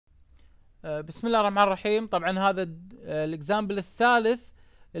بسم الله الرحمن الرحيم. طبعا هذا الاكزامبل الثالث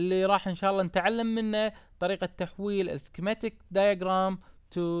اللي راح ان شاء الله نتعلم منه طريقة تحويل السكيماتيك دايجرام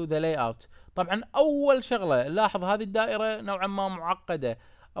تو ذا لاي اوت. طبعا اول شغلة لاحظ هذه الدائرة نوعا ما معقدة.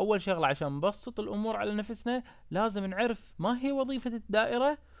 اول شغلة عشان نبسط الامور على نفسنا لازم نعرف ما هي وظيفة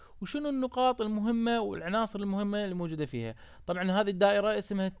الدائرة وشنو النقاط المهمة والعناصر المهمة اللي موجودة فيها. طبعا هذه الدائرة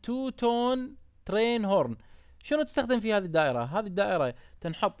اسمها تو تون ترين هورن. شنو تستخدم في هذه الدائرة؟ هذه الدائرة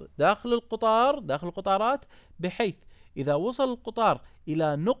تنحط داخل القطار، داخل القطارات، بحيث إذا وصل القطار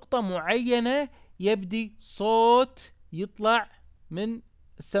إلى نقطة معينة يبدي صوت يطلع من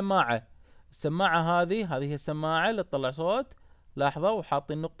السماعة. السماعة هذه هي السماعة اللي تطلع صوت. لاحظوا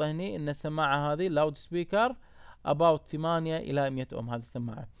وحاطين نقطة هني إن السماعة هذه لاود سبيكر about 8 إلى 100 أم. هذه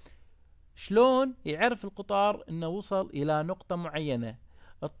السماعة شلون يعرف القطار إنه وصل إلى نقطة معينة؟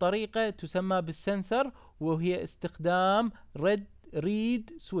 الطريقة تسمى بالسنسر، وهي استخدام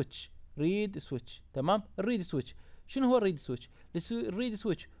ريد سويتش. تمام. الريد سويتش شنو هو الريد سويتش؟ الريد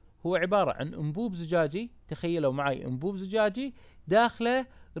سويتش هو عبارة عن انبوب زجاجي. تخيلوا معي انبوب زجاجي داخله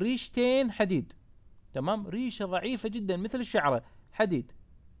ريشتين حديد. تمام. ريشة ضعيفة جدا مثل الشعرة، حديد.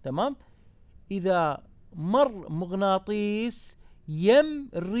 تمام. اذا مر مغناطيس يم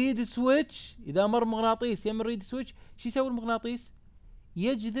الريد سويتش، شو يسوي المغناطيس؟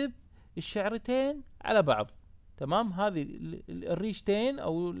 يجذب الشعرتين على بعض. تمام. هذه الريشتين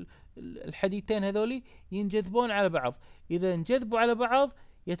او الحديدتين هذولي ينجذبون على بعض. اذا انجذبوا على بعض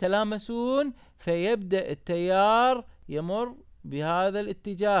يتلامسون فيبدأ التيار يمر بهذا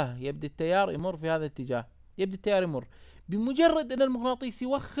الاتجاه. يبدأ التيار يمر. بمجرد ان المغناطيس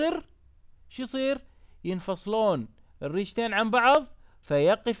يوخر شو يصير؟ ينفصلون الريشتين عن بعض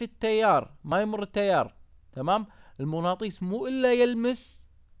فيقف التيار، ما يمر التيار. تمام. المغناطيس مو الا يلمس،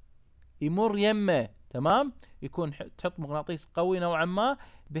 يمر يمه. تمام. يكون تحط مغناطيس قوي نوعا ما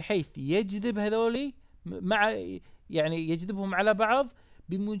بحيث يجذب هذولي مع، يعني يجذبهم على بعض.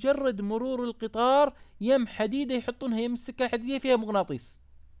 بمجرد مرور القطار يم حديدة يحطونها، يم السكة الحديدية فيها مغناطيس.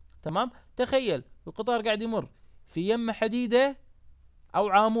 تمام. تخيل القطار قاعد يمر في يم حديدة او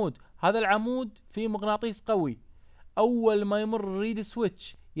عامود، هذا العمود فيه مغناطيس قوي. اول ما يمر الريد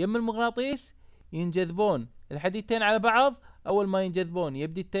سويتش يم المغناطيس ينجذبون الحديدتين على بعض. اول ما ينجذبون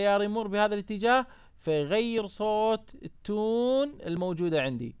يبدي التيار يمر بهذا الاتجاه فيغير صوت التون الموجودة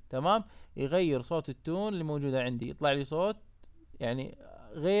عندي. تمام. يغير صوت التون اللي موجودة عندي، يطلع لي صوت يعني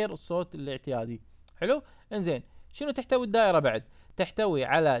غير الصوت الاعتيادي. حلو. انزين، شنو تحتوي الدائرة بعد؟ تحتوي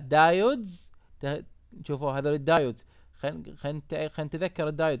على دايودز. شوفوا هذول الدايودز. خلينا نتذكر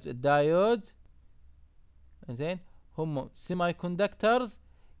الدايودز. زين، هم سيماي كوندكترز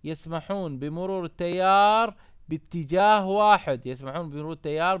يسمحون بمرور التيار باتجاه واحد،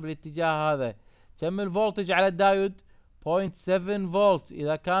 بالاتجاه هذا. كم الفولتج على الدايود؟ 0.7 فولت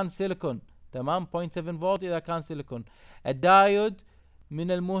اذا كان سيليكون. تمام. 0.7 فولت اذا كان سيليكون. الدايود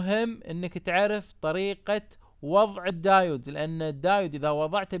من المهم انك تعرف طريقة وضع الدايود، لان الدايود اذا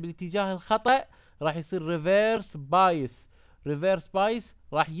وضعته بالاتجاه الخطأ راح يصير ريفيرس بايس،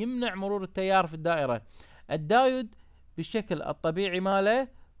 راح يمنع مرور التيار في الدائرة. الدايود بالشكل الطبيعي ماله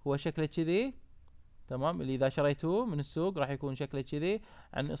هو شكله كذي. تمام. اللي اذا شريتوه من السوق راح يكون شكله كذي،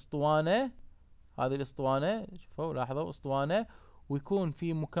 عن اسطوانة. هذه الاسطوانة، شوفوا لاحظوا اسطوانة، ويكون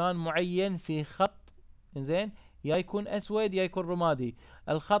في مكان معين في خط. زين، يا يكون اسود يا يكون رمادي.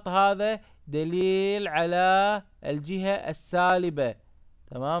 الخط هذا دليل على الجهة السالبة.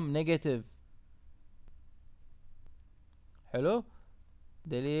 تمام. نيجاتيف. حلو.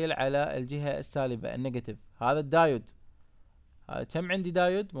 دليل على الجهة السالبة، النيجاتيف. هذا الدايود. كم عندي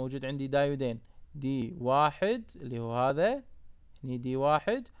دايود؟ موجود عندي دايودين، دي واحد اللي هو هذا، هني دي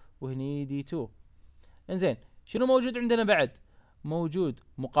واحد وهني دي 2. انزين، شنو موجود عندنا بعد؟ موجود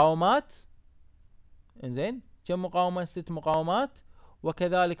مقاومات. انزين، كم مقاومة؟ 6 مقاومات.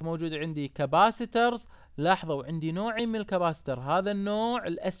 وكذلك موجود عندي كاباسيترز. لاحظوا عندي نوعين من الكاباسيتر، هذا النوع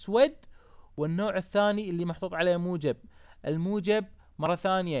الاسود والنوع الثاني اللي محطوط عليه موجب. الموجب مرة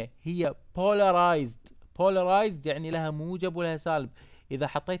ثانية هي polarized يعني لها موجب ولها سالب. إذا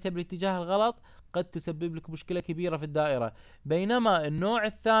حطيتها بالاتجاه الغلط قد تسبب لك مشكلة كبيرة في الدائرة. بينما النوع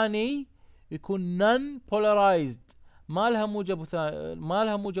الثاني يكون non polarized، ما لها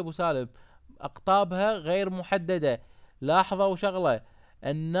موجب وسالب، أقطابها غير محددة. لاحظوا شغلة،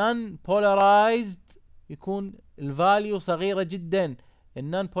 النون polarized يكون الفاليو صغيرة جدا.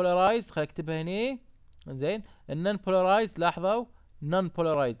 النون بولارايز خلينا اكتبها هني. زين، النون بولارايز لاحظوا نون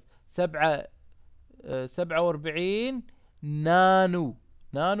بولارايز 47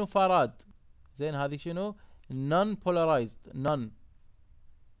 نانو فاراد. زين، هذه شنو؟ نون بولارايزد، نون.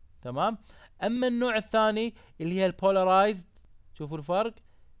 تمام. اما النوع الثاني اللي هي البولارايزد، شوفوا الفرق،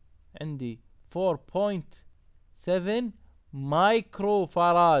 عندي 4.7 مايكرو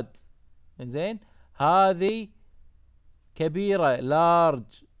فاراد. زين، هذه كبيرة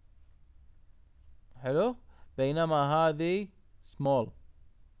لارج، حلو، بينما هذه سمول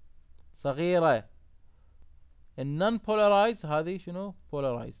صغيرة. النون بولارايز هذه شنو؟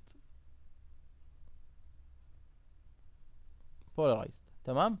 بولارايزد.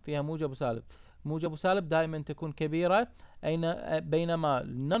 تمام، فيها موجب وسالب. موجب وسالب دائما تكون كبيرة، بينما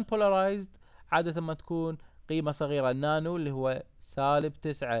النون بولارايزد عادة ما تكون قيمة صغيرة. النانو اللي هو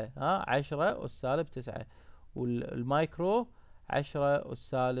 -9، 10 أس -9، والمايكرو 10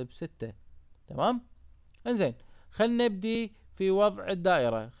 أس -6. تمام. انزين، خلنا نبدي في وضع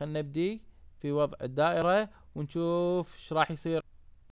الدائرة. ونشوف ايش راح يصير